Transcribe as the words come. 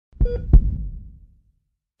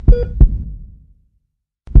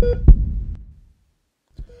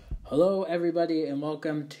Hello everybody and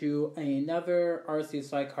welcome to another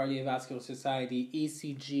RCSI Cardiovascular Society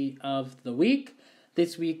ECG of the week.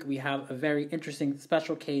 This week we have a very interesting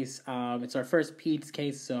special case. It's our first peds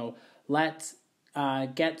case, so let's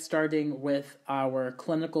get starting with our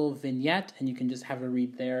clinical vignette, and you can just have a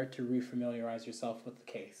read there to refamiliarize yourself with the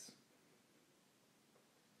case.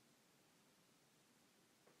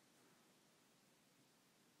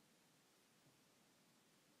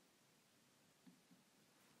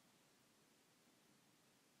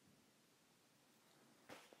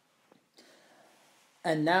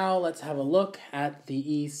 And now let's have a look at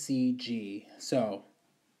the ECG. So,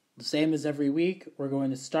 the same as every week, we're going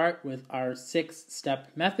to start with our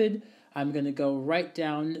 6-step method. I'm going to go right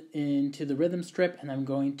down into the rhythm strip, and I'm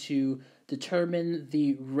going to determine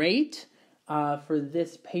the rate for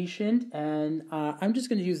this patient. And I'm just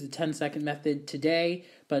going to use the 10-second method today,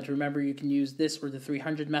 but remember you can use this or the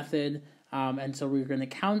 300 method. And so we're going to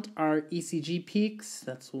count our ECG peaks.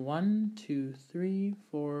 That's 1, 2, 3,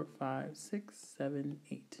 4, 5, 6, 7,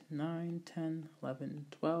 8, 9, 10, 11,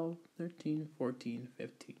 12, 13, 14,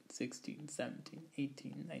 15, 16, 17,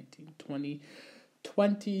 18, 19, 20,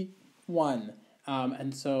 21.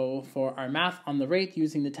 And so for our math on the rate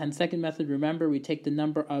using the 10-second method, remember we take the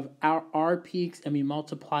number of our peaks and we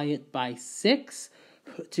multiply it by 6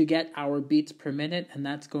 to get our beats per minute, and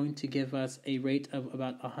that's going to give us a rate of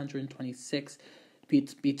about 126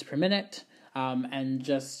 beats per minute. And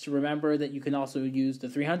just remember that you can also use the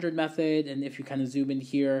 300 method, and if you kind of zoom in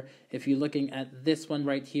here, if you're looking at this one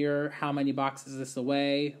right here, how many boxes is this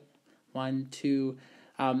away? 1, 2,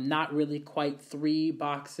 not really quite 3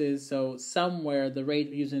 boxes, so somewhere the rate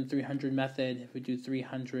using the 300 method, if we do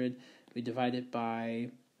 300, we divide it by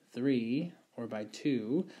 3 or by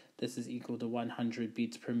 2, this is equal to 100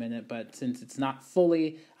 beats per minute, but since it's not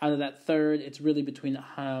fully out of that third, it's really between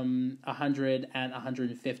 100 and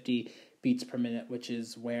 150 beats per minute, which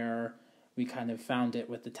is where we kind of found it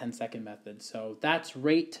with the 10-second method. So that's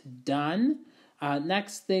rate done.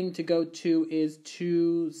 Next thing to go to is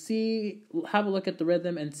to have a look at the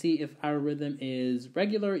rhythm and see if our rhythm is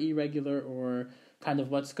regular, irregular, or kind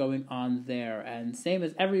of what's going on there. And same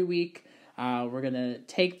as every week, we're going to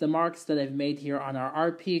take the marks that I've made here on our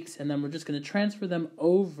R peaks, and then we're just going to transfer them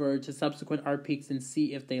over to subsequent R peaks and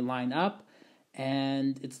see if they line up.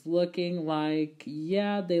 And it's looking like,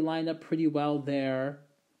 yeah, they line up pretty well there,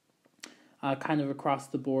 kind of across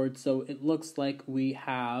the board. So it looks like we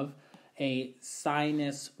have a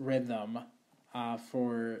sinus rhythm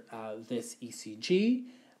for this ECG.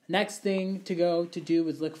 Next thing to do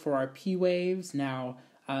is look for our P waves. Now,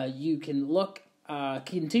 you can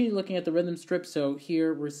continue looking at the rhythm strip. So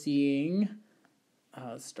here we're seeing,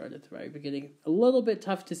 start at the very beginning, a little bit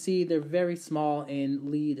tough to see. They're very small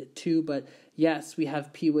in lead 2, but yes, we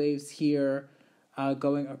have P waves here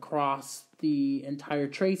going across the entire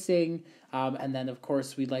tracing. And then, of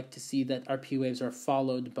course, we'd like to see that our P waves are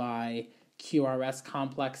followed by QRS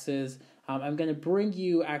complexes. I'm going to bring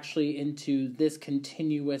you actually into this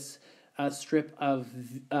continuous strip of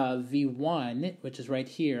V1, which is right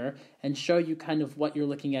here, and show you kind of what you're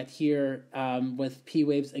looking at here with P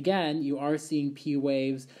waves. Again, you are seeing P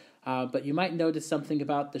waves, but you might notice something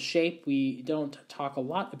about the shape. We don't talk a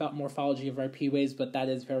lot about morphology of our P waves, but that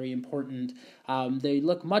is very important. They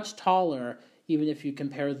look much taller, even if you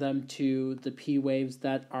compare them to the P waves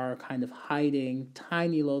that are kind of hiding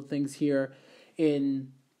tiny little things here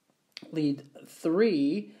in lead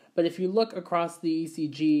 3. But if you look across the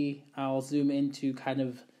ECG, I'll zoom into kind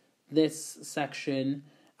of this section,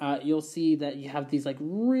 you'll see that you have these like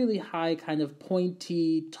really high kind of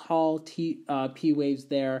pointy, tall P waves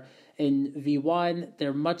there in V1.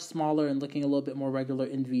 They're much smaller and looking a little bit more regular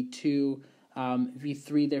in V2.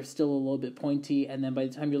 V3, they're still a little bit pointy. And then by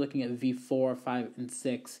the time you're looking at V4, 5, and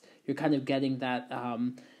 6, you're kind of getting that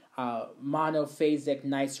monophasic,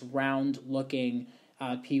 nice round-looking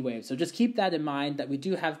P waves. So just keep that in mind, that we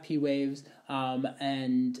do have P waves,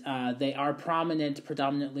 and they are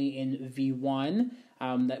predominantly in V1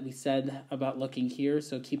 that we said about looking here,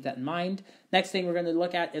 so keep that in mind. Next thing we're going to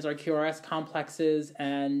look at is our QRS complexes,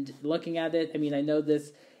 and looking at it, I mean, I know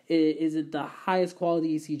this isn't the highest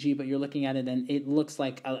quality ECG, but you're looking at it and it looks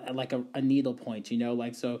like a needle point,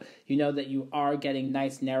 so you know that you are getting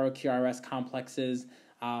nice narrow QRS complexes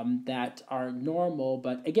that are normal,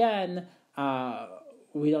 but again,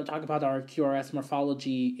 we don't talk about our QRS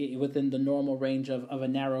morphology within the normal range of a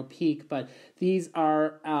narrow peak, but these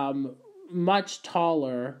are much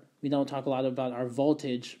taller. We don't talk a lot about our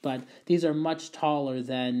voltage, but these are much taller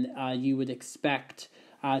than you would expect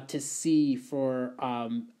to see for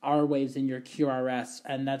R waves in your QRS,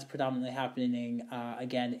 and that's predominantly happening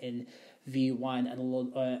again in V1 and a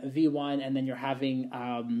little V1, and then you're having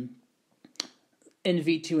in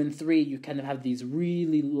V2 and 3 you kind of have these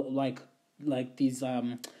really like these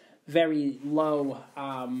very low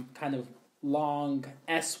kind of long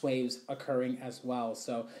S waves occurring as well.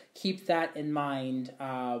 So keep that in mind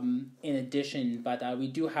in addition, but we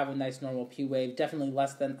do have a nice normal P wave, definitely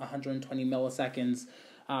less than 120 milliseconds.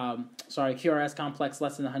 QRS complex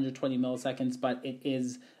less than 120 milliseconds, but it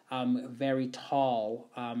is very tall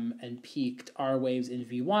and peaked R waves in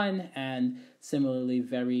V1, and similarly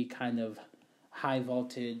very kind of high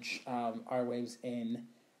voltage R waves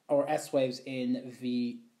or S waves in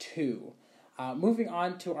V2. Moving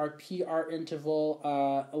on to our PR interval,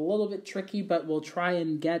 a little bit tricky, but we'll try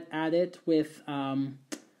and get at it with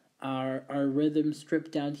our rhythm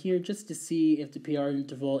strip down here just to see if the PR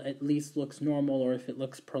interval at least looks normal or if it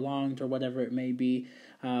looks prolonged or whatever it may be.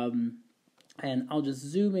 And I'll just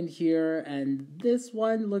zoom in here, and this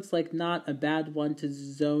one looks like not a bad one to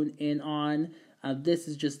zone in on. This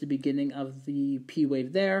is just the beginning of the P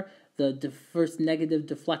wave there. The first negative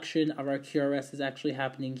deflection of our QRS is actually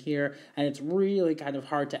happening here, and it's really kind of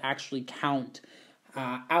hard to actually count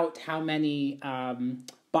out how many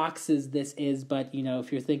boxes this is, but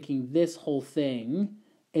if you're thinking this whole thing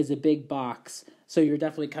is a big box, so you're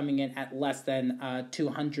definitely coming in at less than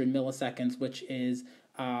 200 milliseconds, which is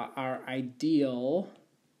our ideal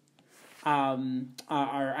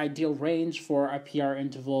range for a PR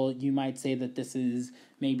interval. You might say that this is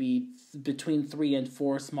maybe between 3 and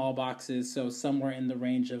 4 small boxes, so somewhere in the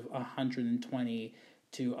range of 120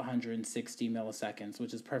 to 160 milliseconds,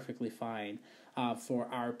 which is perfectly fine for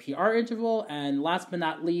our PR interval. And last but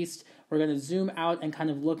not least, we're going to zoom out and kind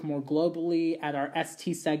of look more globally at our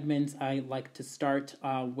ST segments. I like to start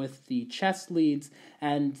with the chest leads,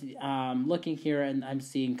 and looking here, and I'm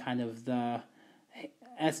seeing kind of the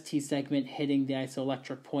ST segment hitting the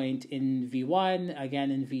isoelectric point in V1.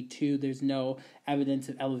 Again, in V2, there's no evidence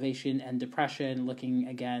of elevation and depression. Looking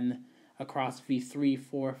again across V3,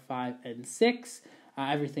 4, 5, and 6,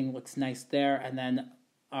 everything looks nice there. And then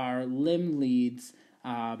our limb leads,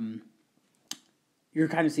 you're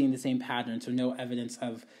kind of seeing the same pattern, so no evidence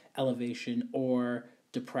of elevation or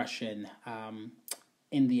depression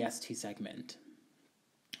in the ST segment.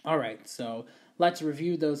 All right, so let's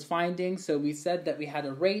review those findings. So we said that we had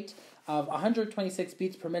a rate of 126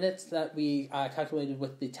 beats per minute that we calculated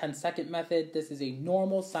with the 10-second method. This is a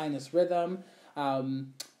normal sinus rhythm.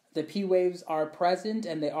 The P waves are present,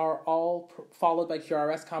 and they are all followed by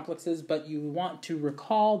QRS complexes, but you want to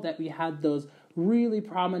recall that we had those really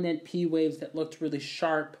prominent P waves that looked really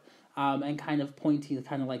sharp and kind of pointy,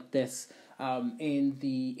 kind of like this in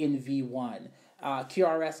V1.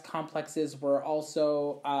 QRS complexes were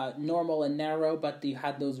also normal and narrow, but you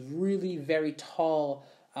had those really very tall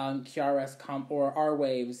QRS or R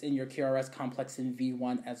waves in your QRS complex in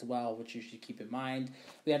V1 as well, which you should keep in mind.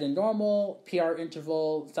 We had a normal PR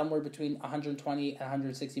interval somewhere between 120 and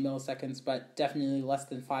 160 milliseconds, but definitely less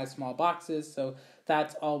than 5 small boxes, so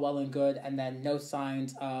that's all well and good. And then no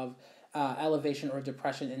signs of elevation or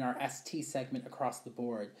depression in our ST segment across the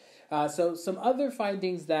board. So some other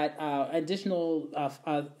findings that, additional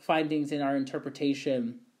findings in our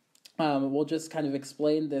interpretation, we'll just kind of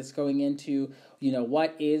explain this going into,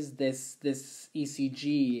 what is this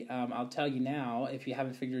ECG? I'll tell you now, if you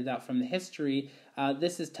haven't figured it out from the history,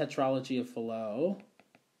 this is Tetralogy of Fallot.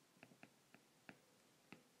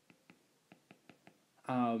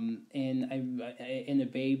 In a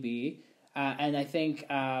baby. And I think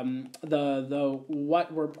the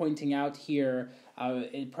what we're pointing out here,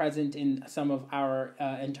 present in some of our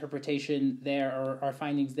interpretation there, or our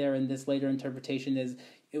findings there in this later interpretation, is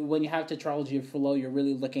when you have Tetralogy of Fallot, you're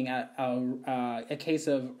really looking at a case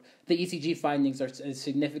of the ECG findings are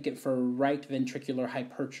significant for right ventricular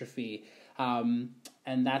hypertrophy, and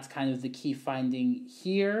that's kind of the key finding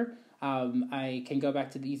here. I can go back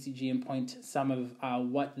to the ECG and point some of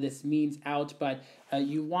what this means out, but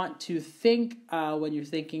you want to think, when you're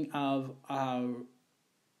thinking of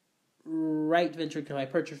right ventricular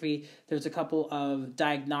hypertrophy, there's a couple of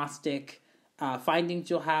diagnostic findings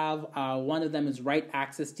you'll have. One of them is right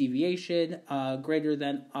axis deviation, greater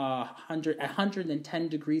than 110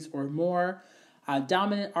 degrees or more.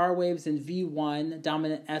 Dominant R waves in V1,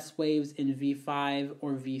 dominant S waves in V5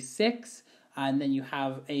 or V6. And then you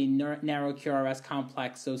have a narrow QRS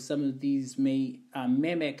complex, so some of these may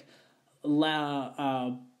mimic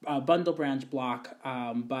bundle branch block,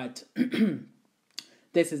 but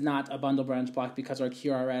this is not a bundle branch block because our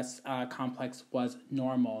QRS complex was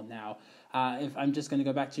normal. Now, if I'm just going to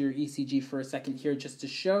go back to your ECG for a second here, just to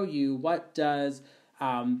show you what does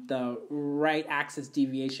the right axis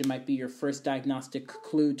deviation might be your first diagnostic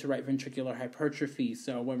clue to right ventricular hypertrophy.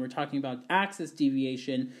 So when we're talking about axis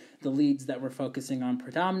deviation, the leads that we're focusing on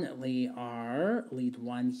predominantly are lead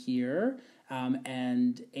 1 here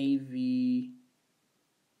and AVF.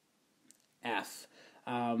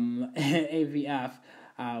 AVF.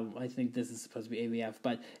 I think this is supposed to be AVF,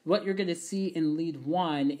 but what you're going to see in lead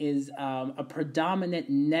 1 is a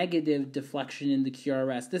predominant negative deflection in the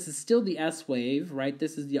QRS. This is still the S wave, right?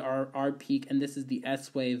 This is the R peak, and this is the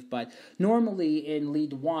S wave, but normally in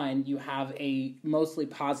lead 1, you have a mostly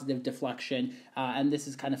positive deflection, and this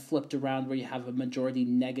is kind of flipped around where you have a majority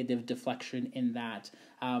negative deflection in that.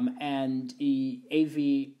 And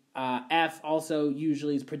AVF also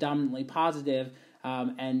usually is predominantly positive,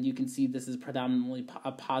 and you can see this is predominantly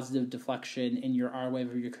a positive deflection in your R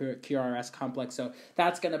wave or your QRS complex. So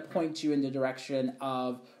that's going to point you in the direction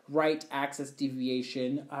of right axis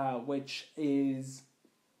deviation, which is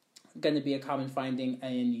going to be a common finding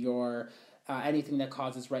in your anything that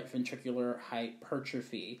causes right ventricular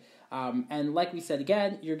hypertrophy. And like we said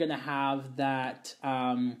again, you're going to have that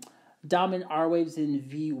dominant R waves in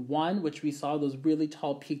V1, which we saw those really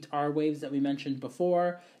tall peaked R waves that we mentioned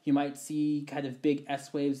before. You might see kind of big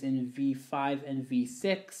S waves in V5 and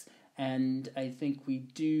V6, and I think we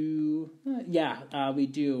do, we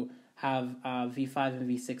do have V5 and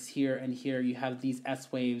V6 here, and here you have these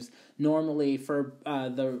S waves. Normally for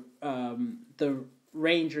the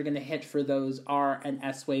range you're going to hit for those R and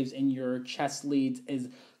S waves in your chest leads is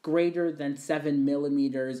greater than 7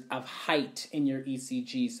 millimeters of height in your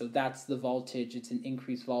ECG. So that's the voltage. It's an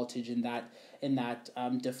increased voltage in that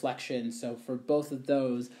deflection. So for both of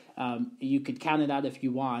those, you could count it out if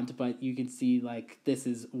you want, but you can see like this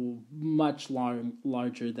is much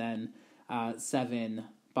larger than 7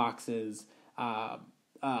 boxes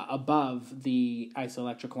above the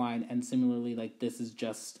isoelectric line, and similarly, like this is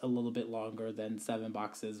just a little bit longer than 7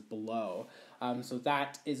 boxes below. So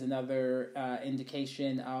that is another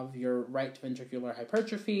indication of your right ventricular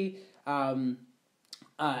hypertrophy. And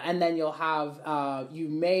then you'll have, you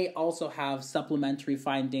may also have supplementary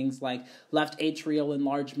findings like left atrial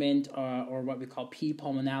enlargement or what we call P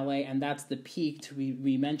pulmonale, and that's the peaked.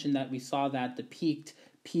 We mentioned that we saw that the peaked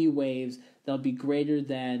P waves, they'll be greater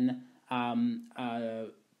than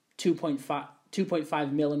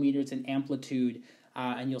 2.5 millimeters in amplitude,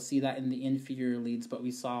 and you'll see that in the inferior leads, but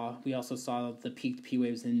we also saw the peaked P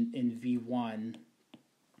waves in V1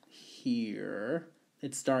 here.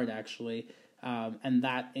 It started actually, and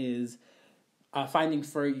that is finding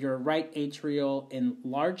for your right atrial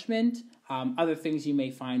enlargement. Other things you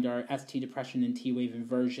may find are ST depression and T wave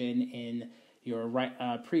inversion in your right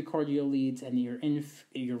precordial leads and your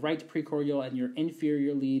right precordial and your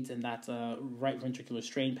inferior leads, and that's a right ventricular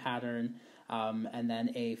strain pattern, and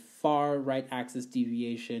then a far right axis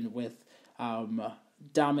deviation with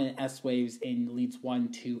dominant S waves in leads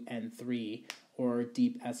 1, 2, and 3, or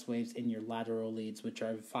deep S waves in your lateral leads, which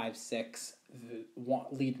are 5, 6,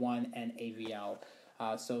 lead 1, and AVL.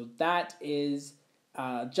 So that is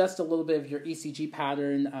just a little bit of your ECG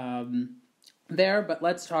pattern there, but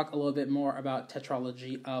let's talk a little bit more about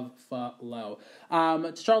Tetralogy of Fallot.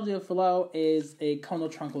 Tetralogy of Fallot is a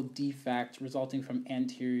conal-truncal defect resulting from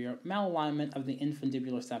anterior malalignment of the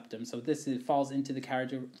infundibular septum. So this falls into the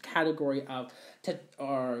category of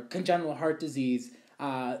congenital heart disease.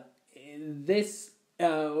 The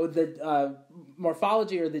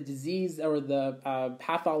morphology or the disease or the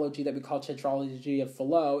pathology that we call Tetralogy of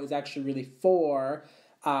Fallot is actually really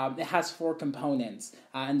it has 4 components,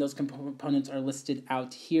 and those components are listed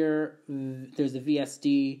out here. There's a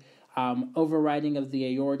VSD, overriding of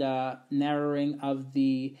the aorta, narrowing of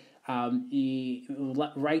the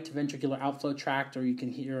right ventricular outflow tract, or you can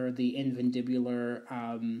hear the infundibular,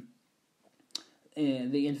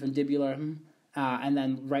 and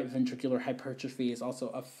then right ventricular hypertrophy is also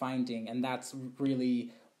a finding, and that's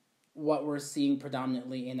really what we're seeing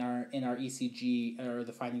predominantly in our ECG, or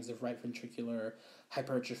the findings of right ventricular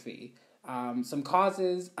hypertrophy. Some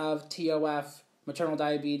causes of TOF: maternal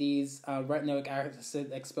diabetes, retinoic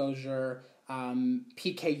acid exposure,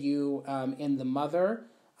 PKU in the mother,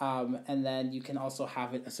 and then you can also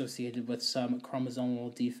have it associated with some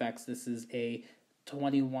chromosomal defects. This is a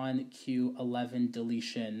 21q11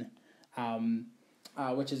 deletion,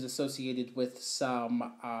 which is associated with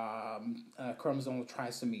some chromosomal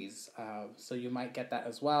trisomies. So you might get that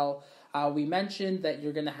as well. We mentioned that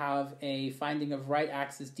you're going to have a finding of right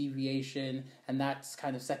axis deviation, and that's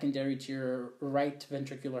kind of secondary to your right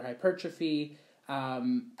ventricular hypertrophy.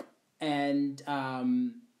 And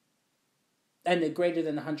and greater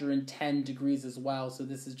than 110 degrees as well. So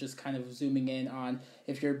this is just kind of zooming in on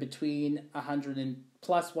if you're between 100 and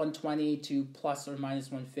plus 120 to plus or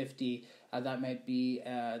minus 150, that might be,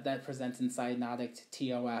 that presents in cyanotic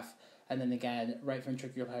TOF. And then again, right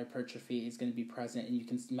ventricular hypertrophy is going to be present, and you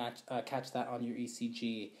can catch that on your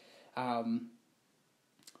ECG.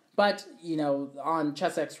 But, on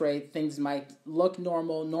chest x-ray, things might look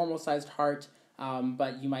normal-sized heart,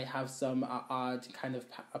 but you might have some odd kind of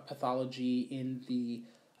pathology in the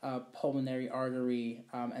pulmonary artery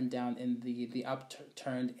and down in the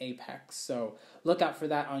upturned apex. So look out for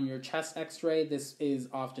that on your chest x-ray. This is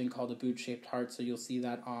often called a boot-shaped heart, so you'll see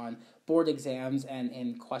that on board exams and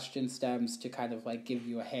in question stems to kind of like give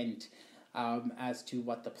you a hint as to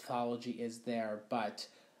what the pathology is there. But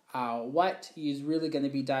what is really going to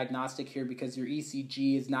be diagnostic here, because your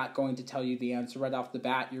ECG is not going to tell you the answer right off the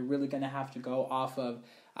bat. You're really going to have to go off of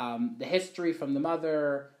the history from the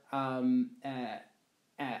mother, and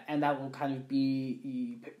that will kind of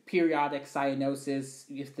be periodic cyanosis.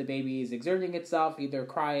 If the baby is exerting itself, either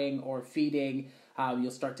crying or feeding,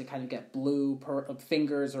 you'll start to kind of get blue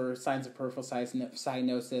fingers or signs of peripheral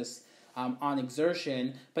cyanosis on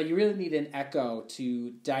exertion. But you really need an echo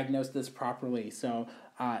to diagnose this properly. So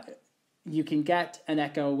you can get an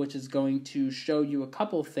echo which is going to show you a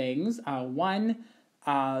couple things. One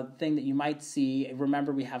thing that you might see,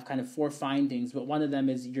 remember we have kind of 4 findings, but one of them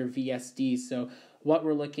is your VSD. So what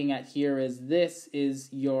we're looking at here is this is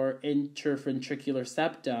your interventricular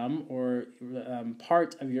septum, or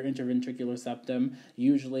part of your interventricular septum.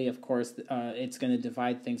 Usually, of course, it's going to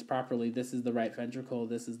divide things properly. This is the right ventricle,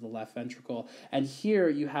 this is the left ventricle. And here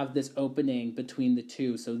you have this opening between the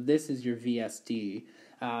two. So this is your VSD,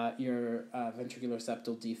 your ventricular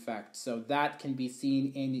septal defect. So that can be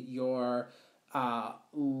seen in your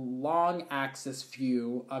long axis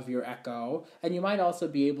view of your echo, and you might also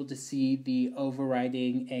be able to see the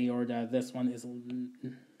overriding aorta. This one is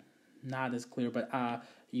not as clear, but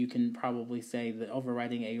you can probably say the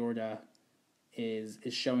overriding aorta is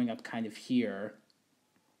showing up kind of here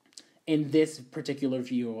in this particular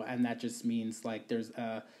view, and that just means like there's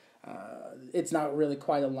it's not really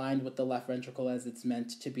quite aligned with the left ventricle as it's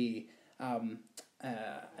meant to be.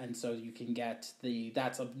 And so you can get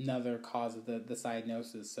that's another cause of the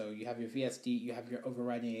cyanosis. So you have your VSD, you have your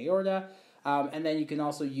overriding aorta, and then you can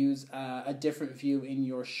also use a different view in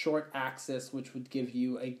your short axis, which would give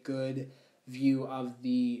you a good view of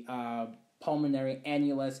the pulmonary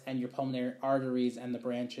annulus and your pulmonary arteries and the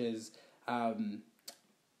branches.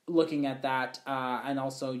 Looking at that, and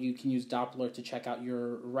also you can use Doppler to check out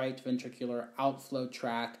your right ventricular outflow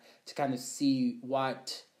tract to kind of see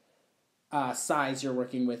what size you're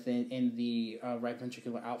working with in the right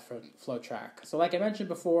ventricular outflow tract. So like I mentioned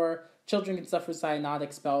before, children can suffer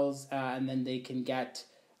cyanotic spells, and then they can get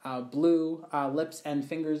blue. Lips and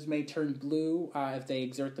fingers may turn blue if they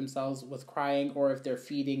exert themselves with crying, or if they're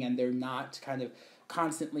feeding and they're not kind of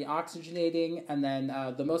constantly oxygenating. And then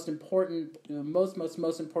the most important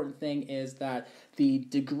thing is that the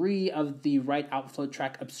degree of the right outflow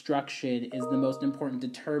tract obstruction is the most important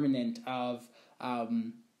determinant of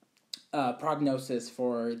prognosis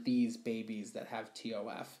for these babies that have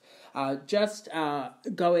TOF. Just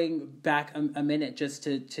going back a minute just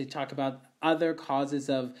to talk about other causes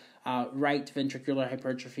of right ventricular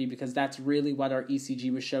hypertrophy, because that's really what our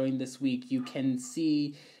ECG was showing this week. You can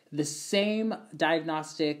see the same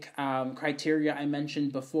diagnostic criteria I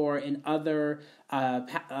mentioned before in other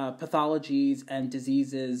pathologies and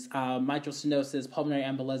diseases, mitral stenosis, pulmonary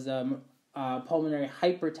embolism, pulmonary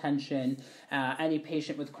hypertension. Any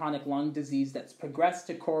patient with chronic lung disease that's progressed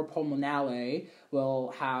to cor pulmonale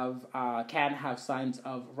will can have signs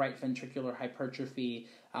of right ventricular hypertrophy,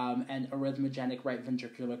 and arrhythmogenic right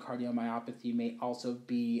ventricular cardiomyopathy may also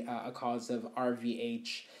be a cause of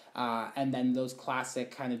RVH, and then those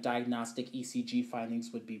classic kind of diagnostic ECG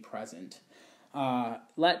findings would be present.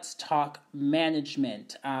 Let's talk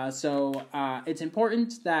management. So it's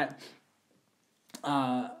important that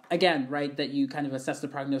again, right, that you kind of assess the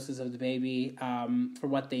prognosis of the baby for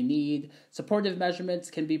what they need. Supportive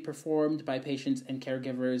measurements can be performed by patients and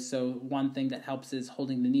caregivers. So one thing that helps is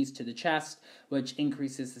holding the knees to the chest, which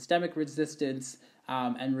increases systemic resistance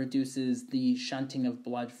and reduces the shunting of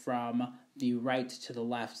blood from the right to the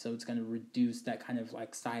left. So it's going to reduce that kind of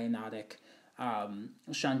like cyanotic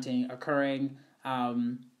shunting occurring.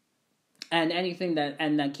 And anything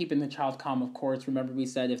and then keeping the child calm, of course. Remember we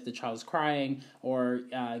said if the child's crying or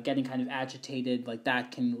getting kind of agitated, like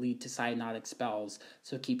that can lead to cyanotic spells.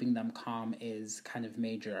 So keeping them calm is kind of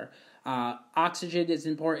major. Oxygen is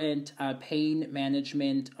important. Pain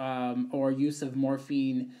management or use of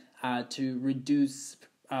morphine to reduce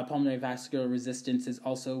pulmonary vascular resistance is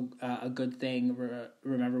also a good thing.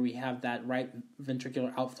 Remember, we have that right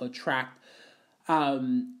ventricular outflow tract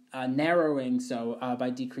narrowing, so by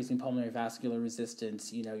decreasing pulmonary vascular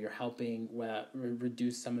resistance, you're helping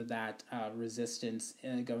reduce some of that resistance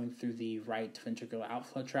going through the right ventricular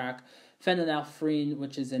outflow tract. Phenylephrine,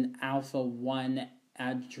 which is an alpha-1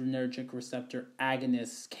 adrenergic receptor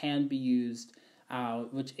agonist, can be used,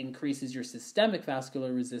 which increases your systemic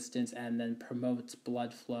vascular resistance and then promotes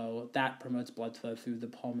blood flow. That promotes blood flow through the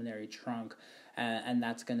pulmonary trunk, and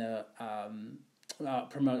that's going to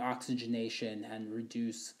promote oxygenation and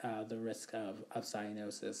reduce the risk of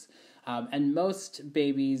cyanosis. And most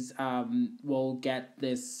babies will get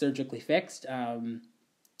this surgically fixed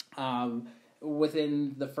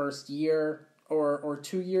within the first year or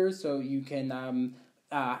 2 years, so you can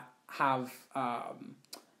have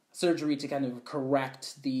surgery to kind of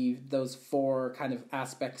correct those four kind of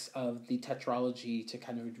aspects of the tetralogy to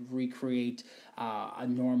kind of recreate a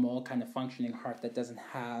normal kind of functioning heart that doesn't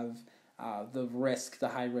have the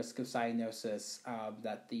high risk of cyanosis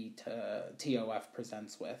that the TOF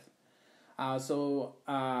presents with.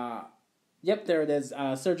 Yep, there it is.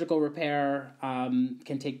 Surgical repair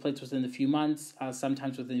can take place within a few months,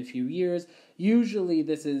 sometimes within a few years. Usually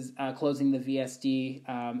this is closing the VSD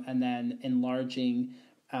and then enlarging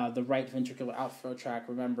the right ventricular outflow tract.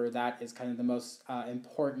 Remember, that is kind of the most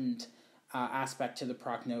important aspect to the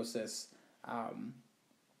prognosis.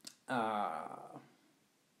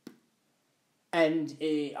 And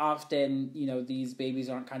often, these babies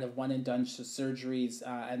aren't kind of one and done surgeries,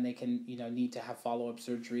 and they can, need to have follow-up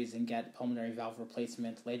surgeries and get pulmonary valve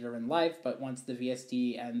replacement later in life. But once the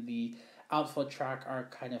VSD and the outflow tract are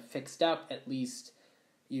kind of fixed up, at least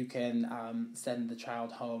you can send the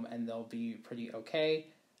child home and they'll be pretty okay.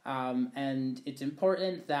 And it's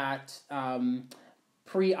important that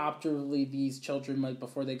pre-operatively these children, like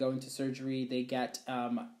before they go into surgery, they get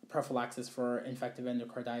prophylaxis for infective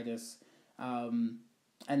endocarditis. And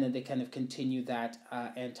then they kind of continue that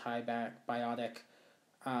antibiotic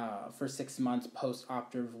for 6 months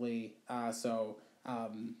post-operatively. So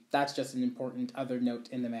that's just an important other note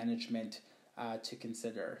in the management to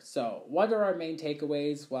consider. So what are our main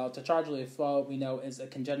takeaways? Well, Tetralogy of Fallot, we know, is a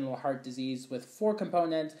congenital heart disease with 4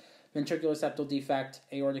 components: ventricular septal defect,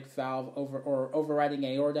 aortic valve overriding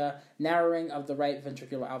aorta, narrowing of the right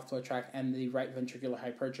ventricular outflow tract, and the right ventricular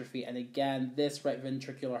hypertrophy. And again, this right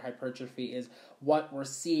ventricular hypertrophy is what we're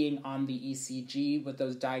seeing on the ECG with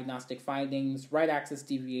those diagnostic findings: right axis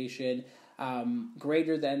deviation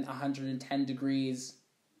greater than 110 degrees,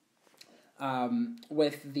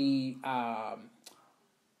 with the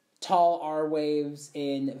tall R waves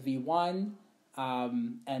in V1,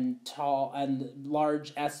 and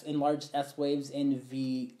enlarged S waves in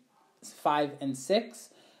V5 and 6,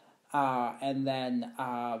 and then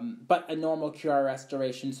but a normal QRS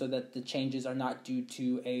duration, so that the changes are not due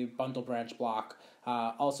to a bundle branch block.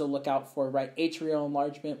 Also look out for right atrial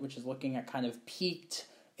enlargement, which is looking at kind of peaked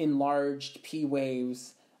enlarged P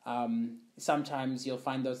waves. Sometimes you'll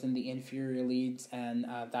find those in the inferior leads, and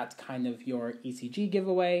that's kind of your ECG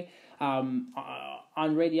giveaway.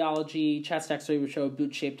 On radiology, chest X-ray will show a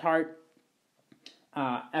boot-shaped heart.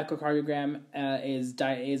 Echocardiogram is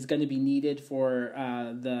going to be needed for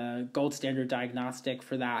the gold standard diagnostic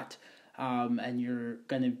for that, and you're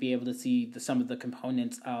going to be able to see some of the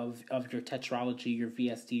components of your tetralogy, your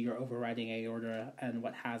VSD, your overriding aorta, and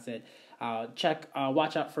what has it.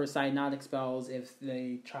 Watch out for cyanotic spells if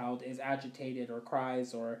the child is agitated or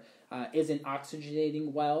cries or isn't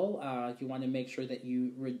oxygenating well. You want to make sure that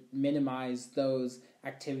you minimize those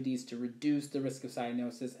activities to reduce the risk of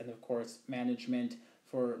cyanosis, and of course, management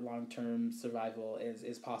for long-term survival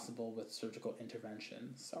is possible with surgical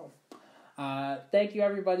intervention. So, thank you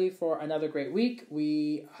everybody for another great week.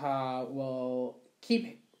 We will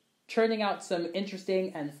keep churning out some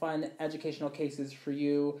interesting and fun educational cases for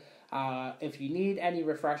you. If you need any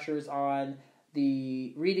refreshers on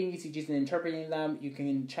the reading ECGs and interpreting them, you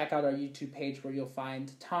can check out our YouTube page, where you'll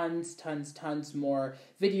find tons more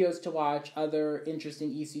videos to watch, other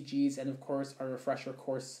interesting ECGs, and of course our refresher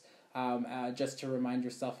course, just to remind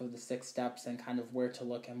yourself of the 6 steps and kind of where to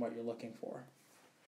look and what you're looking for.